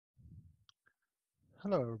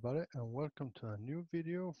Hello everybody and welcome to a new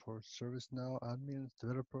video for ServiceNow admins,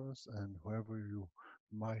 developers and whoever you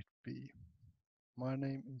might be. My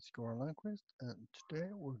name is Goran Landquist and today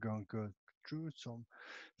we're going to go through some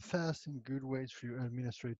fast and good ways for your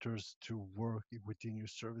administrators to work within your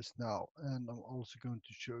ServiceNow, and I'm also going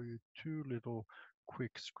to show you two little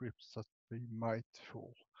quick scripts that might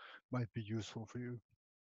be useful for you.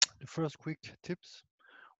 The first quick tips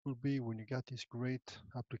will be when you get this great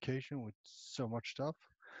application with so much stuff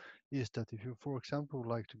is that if you, for example,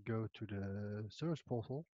 like to go to the service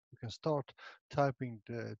portal, you can start typing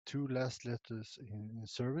the two last letters in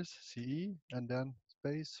service, CE, and then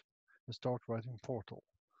space, and start writing portal.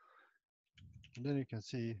 And then you can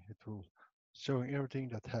see it will showing everything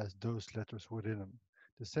that has those letters within them.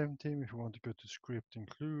 The same thing if you want to go to script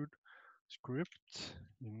include.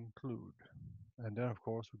 And then of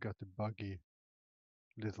course we got the buggy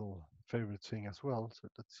little favorite thing as well. So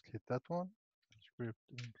let's hit that one, script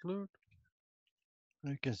include.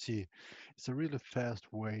 You can see it's a really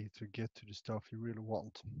fast way to get to the stuff you really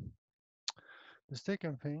want. The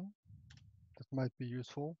second thing that might be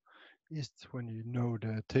useful is when you know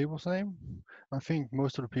the table's name. I think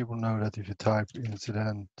most of the people know that if you type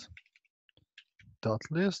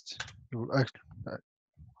incident.list, you will actually,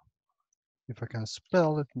 if I can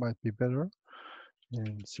spell it might be better,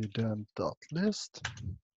 incident.list.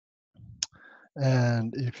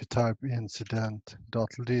 And if you type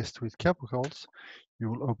incident.list with capitals, you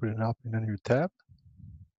will open it up in a new tab.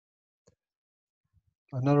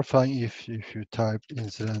 Another thing, if you type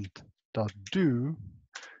incident.do,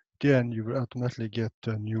 then you will automatically get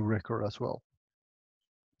a new record as well.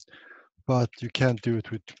 But you can't do it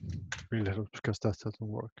with real because that doesn't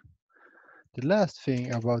work. The last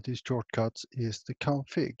thing about these shortcuts is the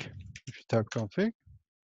config. If you type config,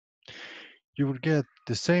 you will get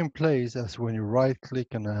the same place as when you right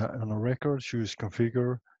click on a record, choose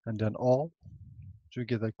configure, and then all. So you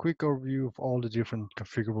get a quick overview of all the different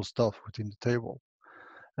configurable stuff within the table.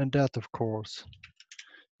 And that, of course,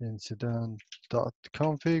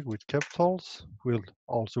 incident.config with capitals will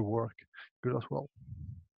also work good as well.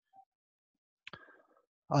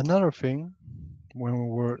 Another thing, when we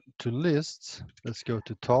were to lists, let's go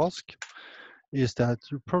to task, is that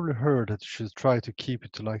you probably heard that you should try to keep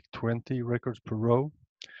it to like 20 records per row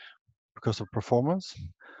because of performance.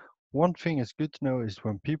 One thing is good to know is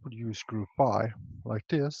when people use group by like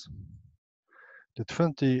this, the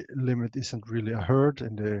 20 limit isn't really heard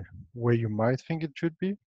in the way you might think it should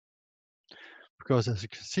be. Because as you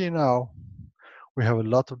can see now, we have a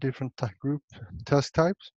lot of different group task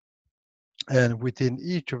types. And within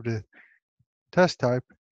each of the task type,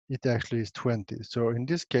 it actually is 20. So in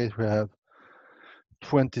this case, we have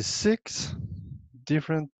 26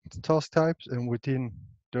 different task types, and within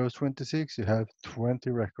those 26, you have 20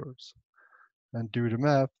 records. And do the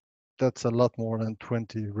math, that's a lot more than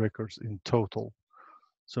 20 records in total.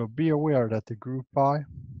 So be aware that the group by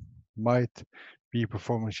might be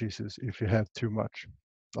performance issues if you have too much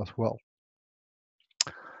as well.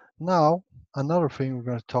 Now, another thing we're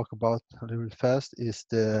going to talk about a little bit fast is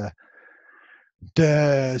the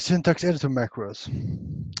syntax editor macros,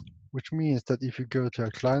 which means that if you go to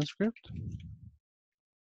a client script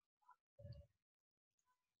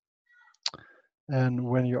and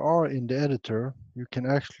when you are in the editor, you can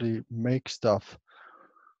actually make stuff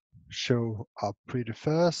show up pretty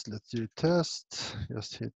fast. Let's do a test.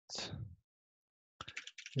 Just hit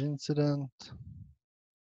incident.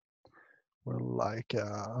 Well, like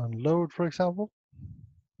unload, for example.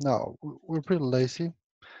 Now, we're pretty lazy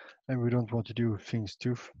and we don't want to do things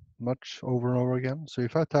too much over and over again. So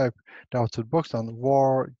if I type the outside box down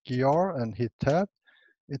var gr and hit tab,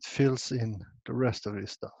 it fills in the rest of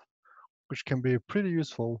this stuff, which can be pretty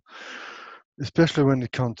useful, especially when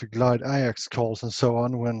it comes to glide Ajax calls and so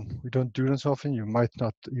on. When we don't do them so often, you might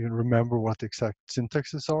not even remember what the exact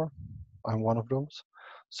syntaxes are. I'm one of those.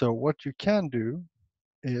 So what you can do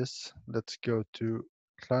is, let's go to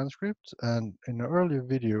client script. And in an earlier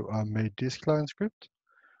video, I made this client script,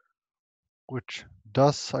 which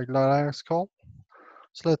does a glide Ajax call.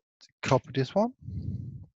 So let's copy this one.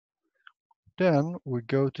 Then we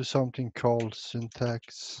go to something called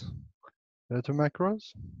syntax editor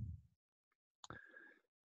macros.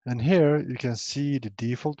 And here you can see the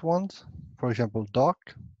default ones, for example, doc.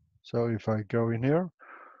 So if I go in here,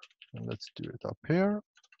 and let's do it up here.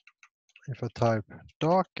 If I type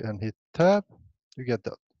doc and hit tab, you get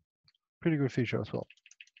that. Pretty good feature as well.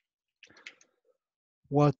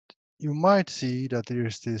 What you might see that there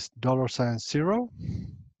is this $0.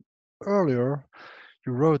 Earlier,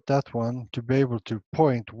 you wrote that one to be able to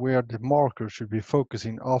point where the marker should be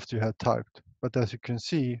focusing after you had typed. But as you can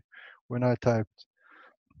see, when I typed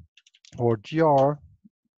or GR,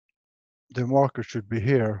 the marker should be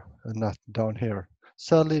here and not down here.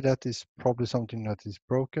 Sadly, that is probably something that is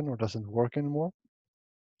broken or doesn't work anymore,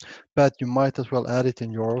 but you might as well add it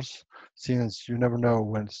in yours since you never know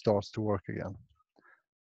when it starts to work again.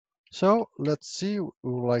 So let's see, we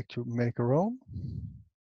would like to make our own.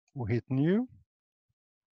 We'll hit new.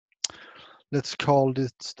 Let's call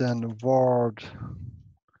this then Ward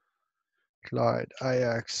Glide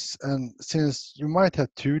IX. And since you might have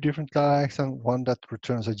two different Glide IX and one that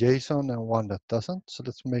returns a JSON and one that doesn't, so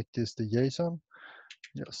let's make this the JSON.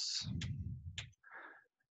 Yes.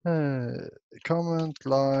 Comment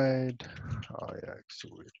Glide IX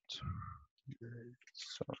with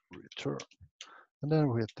JSON return. And then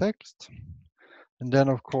we hit text. And then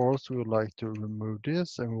of course we would like to remove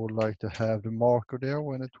this and we would like to have the marker there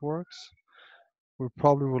when it works. We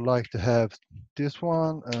probably would like to have this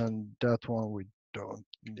one and that one we don't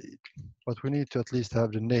need. But we need to at least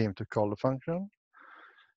have the name to call the function.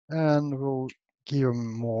 And we'll give a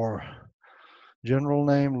more general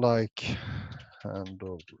name like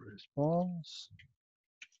handle response.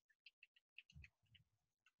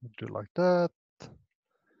 We'll do like that.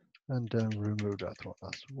 And then remove that one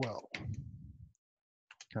as well.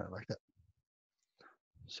 Kind of like that.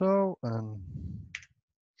 So,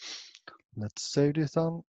 let's save this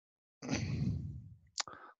on.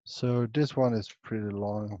 So this one is pretty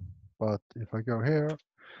long, but if I go here,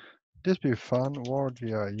 this be fun, word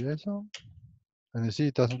via JSON. And you see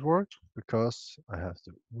it doesn't work because I have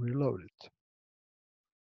to reload it.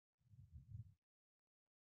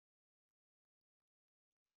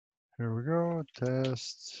 Here we go,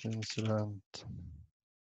 test incident.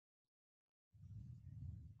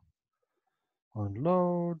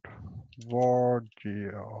 Unload, word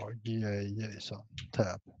JSON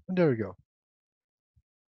tab. And there we go.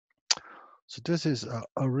 So this is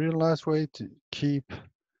a real nice way to keep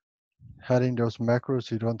adding those macros.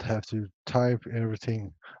 You don't have to type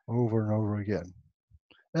everything over and over again.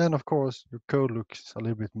 And of course, your code looks a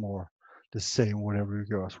little bit more the same wherever you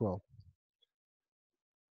go as well.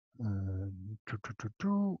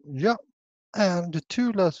 Yeah, and the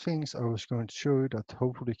two last things I was going to show you that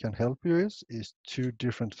hopefully can help you is two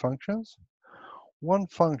different functions. One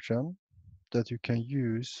function that you can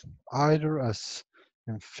use either as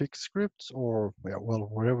in fixed scripts or well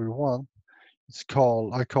wherever you want. It's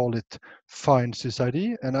called, I call it find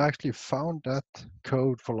sysid, and I actually found that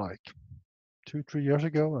code for like 2-3 years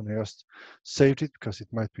ago, and I just saved it because it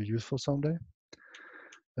might be useful someday,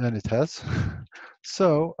 and it has.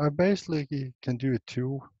 So I basically can do it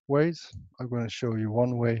two ways. I'm going to show you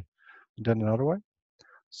one way and then another way.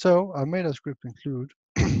 So I made a script include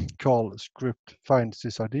called script find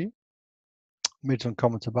sysid, made some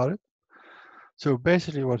comments about it. So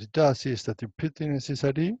basically what it does is that you put in a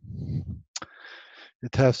sysid,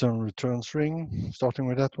 it has some return string starting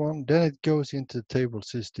with that one, then it goes into the table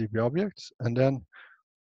sysdb objects and then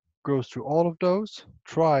goes through all of those,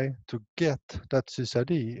 try to get that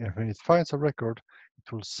sysid, and when it finds a record,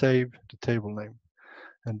 it will save the table name,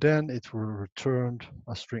 and then it will return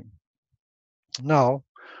a string. Now,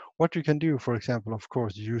 what you can do, for example, of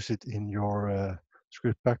course, use it in your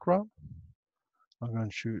script background. I'm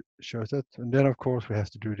going to show that, and then of course we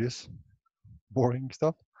have to do this boring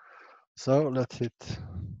stuff. So let's hit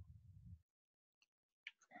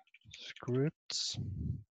scripts.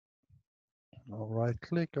 I'll right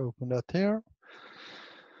click, open that here.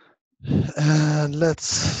 And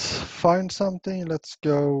let's find something. Let's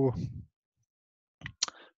go.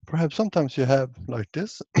 Perhaps sometimes you have like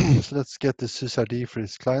this. So let's get the sysid for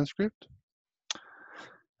this client script.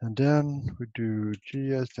 And then we do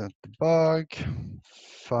gs and debug,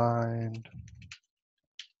 find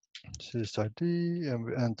sysid, and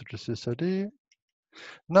we enter the sysid.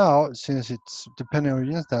 Now, since it's depending on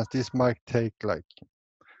your instance, this might take like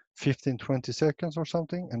 15-20 seconds or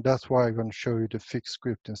something, and that's why I'm going to show you the fixed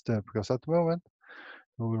script instead, because at the moment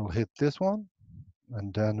we will hit this one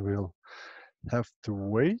and then we'll have to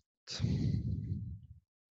wait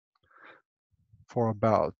for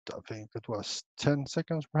about, I think it was 10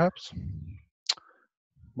 seconds perhaps,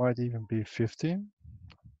 might even be 15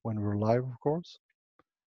 when we're live, of course.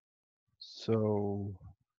 So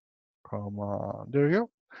come on, there you go.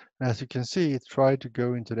 As you can see, it tried to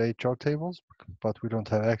go into the HR tables, but we don't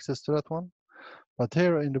have access to that one. But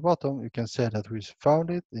here in the bottom, you can say that we found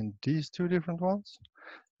it in these two different ones.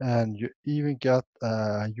 And you even got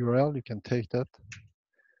a URL, you can take that.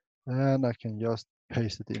 And I can just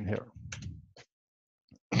paste it in here.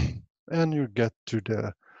 And you get to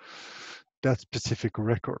that specific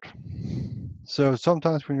record. So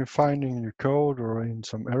sometimes when you're finding your code or in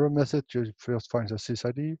some error message, you first find a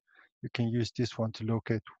sysid, you can use this one to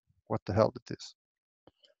locate what the hell it is.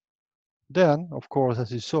 Then, of course,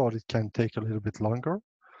 as you saw, it can take a little bit longer.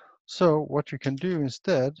 So what you can do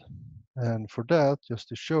instead, and for that, just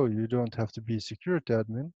to show you, you don't have to be a security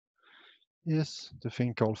admin, is the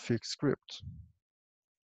thing called fixed script.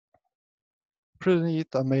 Pretty neat,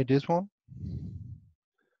 I made this one.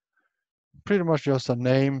 Pretty much just a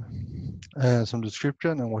name and some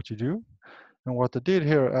description and what you do. And what I did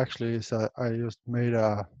here actually is I just made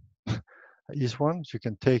a easy one. So you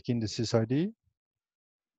can take in the sysid.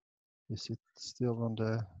 Is it still on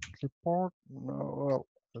the clipboard? No, well,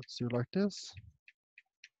 let's do like this.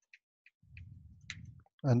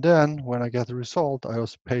 And then when I get the result, I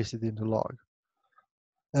also paste it in the log.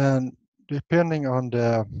 And depending on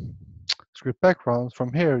the script background,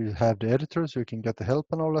 from here you have the editor so you can get the help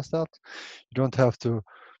and all that stuff. You don't have to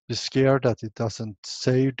be scared that it doesn't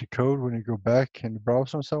save the code when you go back in the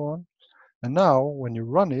browser and so on. And now when you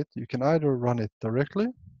run it, you can either run it directly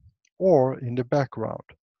or in the background,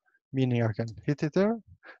 meaning I can hit it there.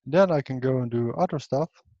 Then I can go and do other stuff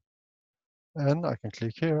and I can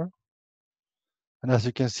click here. And as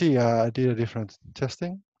you can see, I did a different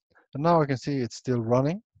testing. And now I can see it's still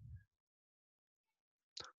running.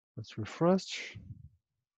 Let's refresh.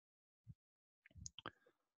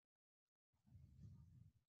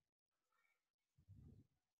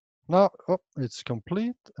 Now, oh, it's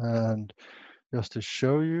complete. And just to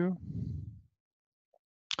show you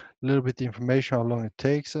a little bit information, how long it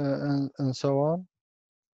takes and so on.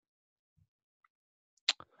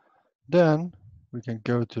 Then we can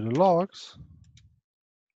go to the logs.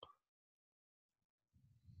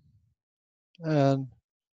 And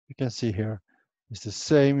you can see here, it's the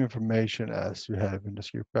same information as you have in the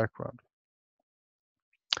script background.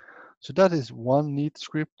 So that is one neat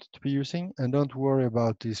script to be using, and don't worry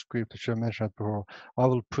about these scripts which I mentioned before. I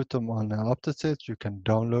will put them on an update set. You can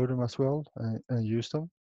download them as well and use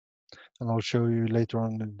them. And I'll show you later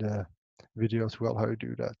on in the video as well how you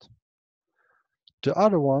do that. The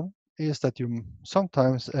other one is that you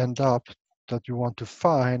sometimes end up that you want to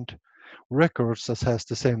find records that has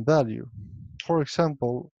the same value. For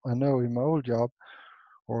example, I know in my old job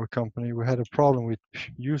or company, we had a problem with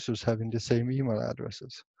users having the same email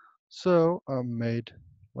addresses. So I made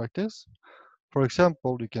like this. For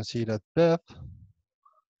example, you can see that Beth,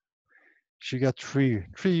 she got three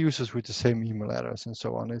users with the same email address and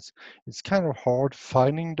so on. It's kind of hard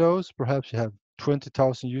finding those. Perhaps you have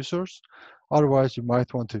 20,000 users. Otherwise, you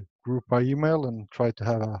might want to group by email and try to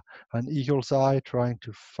have an eagle's eye trying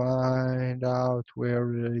to find out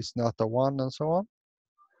where it is not the one and so on.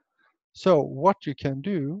 So what you can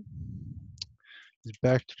do is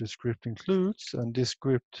back to the script includes, and this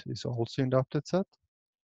script is also in the update set.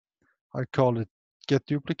 I call it get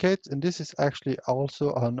duplicates, and this is actually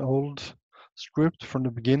also an old script from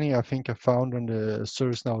the beginning. I think I found on the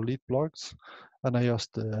ServiceNow lead blogs, and I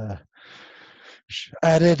just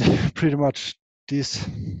added pretty much this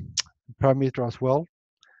parameter as well.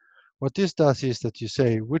 What this does is that you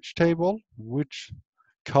say which table, which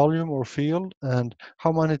column or field, and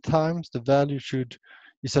how many times the value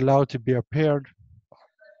is allowed to be appeared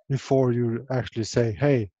before you actually say,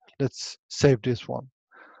 hey, let's save this one.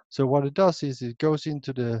 So what it does is it goes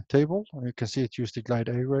into the table, and you can see it used the glide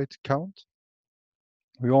A rate count.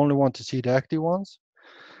 We only want to see the active ones.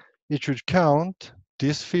 It should count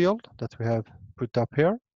this field that we have put up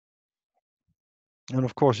here. And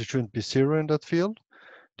of course, it shouldn't be 0 in that field.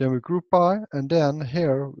 Then we group by, and then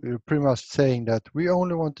here we're pretty much saying that we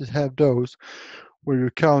only want to have those where you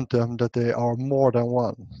count them that they are more than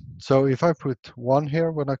 1. So if I put 1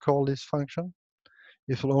 here when I call this function,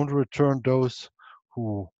 it will only return those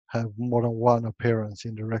who have more than 1 appearance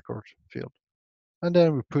in the record field. And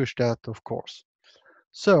then we push that, of course.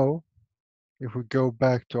 So if we go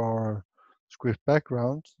back to our script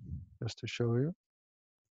background, just to show you.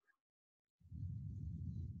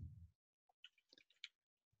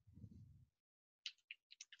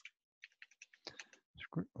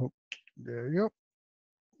 Oh, there you go.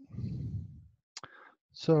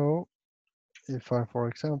 So if I, for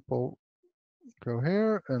example, go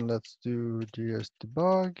here and let's do gs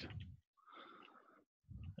debug,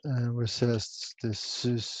 and we says this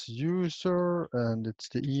is user and it's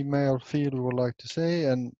the email field we would like to say,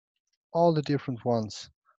 and all the different ones.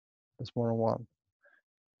 There's more than one.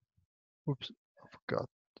 Oops, I forgot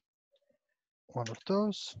one of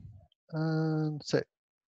those. And save.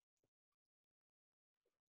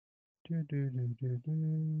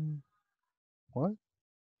 What?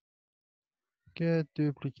 Get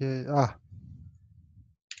duplicate.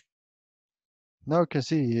 Now I can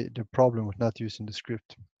see the problem with not using the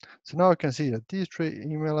script. So now I can see that these 3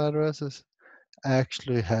 email addresses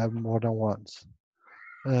actually have more than once.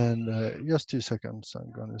 And just 2 seconds,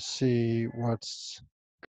 I'm gonna see what's.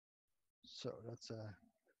 So that's a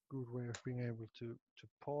good way of being able to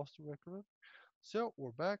pause the record. So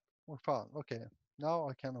we're back, we're found. Okay, now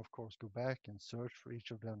I can of course go back and search for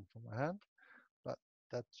each of them from my hand, but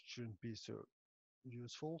that shouldn't be so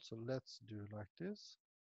useful. So let's do like this.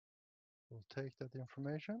 We'll take that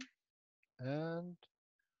information and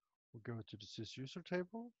we'll go to the sysuser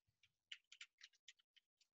table.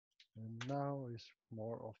 And now is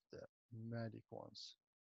more of the magic ones.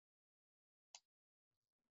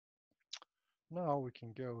 Now we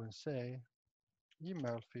can go and say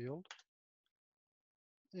email field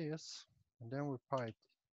is, and then we type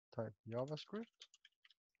JavaScript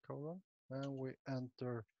colon, and we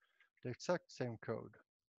enter the exact same code,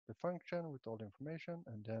 the function with all the information,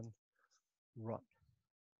 and then run.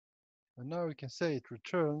 And now we can say it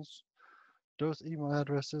returns those email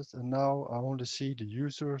addresses, and now I only see the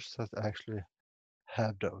users that actually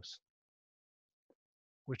have those,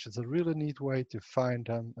 which is a really neat way to find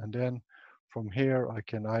them. And then from here, I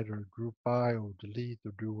can either group by or delete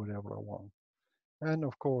or do whatever I want. And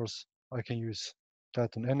of course, I can use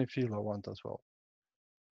that in any field I want as well.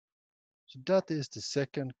 So that is the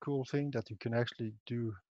second cool thing, that you can actually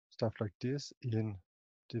do stuff like this in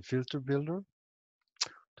the filter builder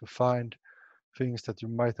to find things that you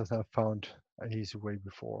might not have found an easy way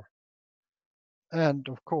before. And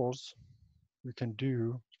of course, you can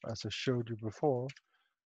do, as I showed you before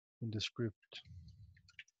in the script,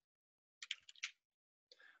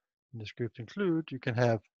 include, you can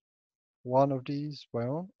have one of these by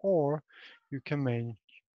own, or you can make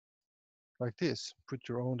like this, put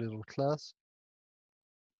your own little class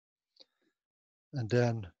and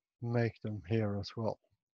then make them here as well.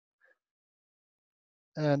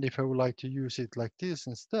 And if I would like to use it like this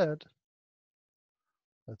instead,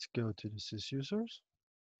 let's go to the sysusers.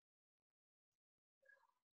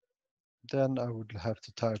 Then I would have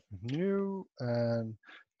to type new, and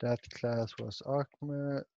that class was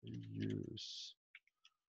Acme, use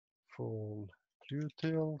full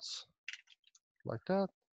utils, like that.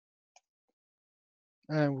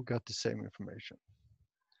 And we got the same information.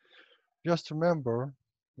 Just remember,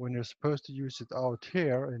 when you're supposed to use it out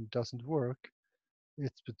here and it doesn't work,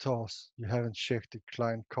 it's because you haven't checked the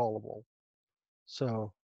client callable.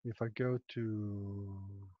 So if I go to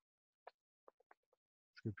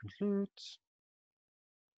script includes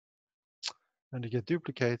and you get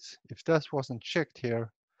duplicates, if that wasn't checked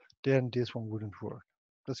here, then this one wouldn't work.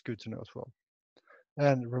 That's good to know as well.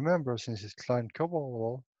 And remember, since it's client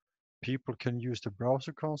callable, people can use the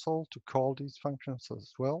browser console to call these functions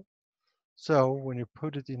as well. So when you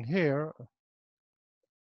put it in here,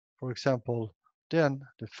 for example, then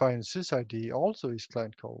the find sysid also is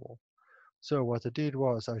client callable. So what I did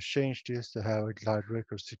was I changed this to have a glide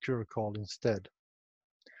record secure call instead,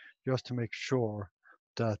 just to make sure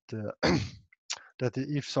that that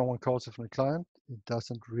if someone calls it from the client, it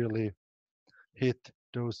doesn't really hit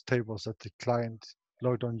those tables that the client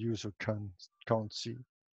logged on user can't see.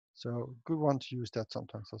 So good one to use that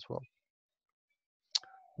sometimes as well.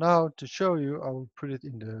 Now to show you, I will put it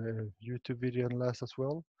in the YouTube video last as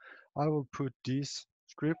well. I will put these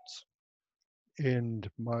scripts in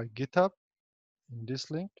my GitHub in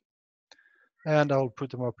this link, and I'll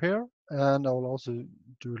put them up here, and I will also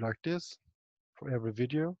do like this for every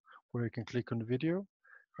video where you can click on the video.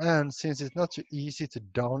 And since it's not so easy to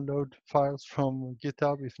download files from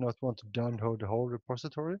GitHub if you not want to download the whole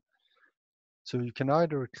repository, so you can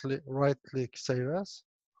either right click save as,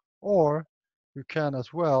 or you can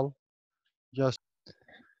as well just,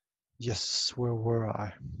 yes, where were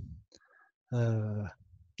I?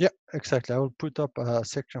 Yeah, exactly. I will put up a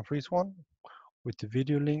section for each one with the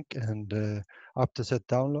video link and up to set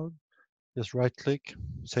download. Just right click,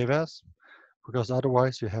 save as, because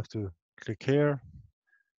otherwise you have to click here,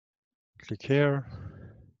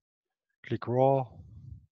 click raw,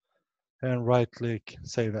 and right click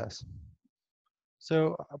save as.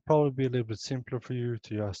 So probably be a little bit simpler for you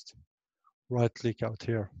to just right click out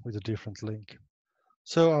here with a different link.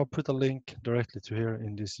 So I'll put a link directly to here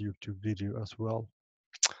in this YouTube video as well.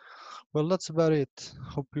 Well, that's about it.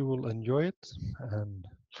 Hope you will enjoy it, and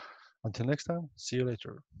until next time, see you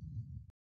later.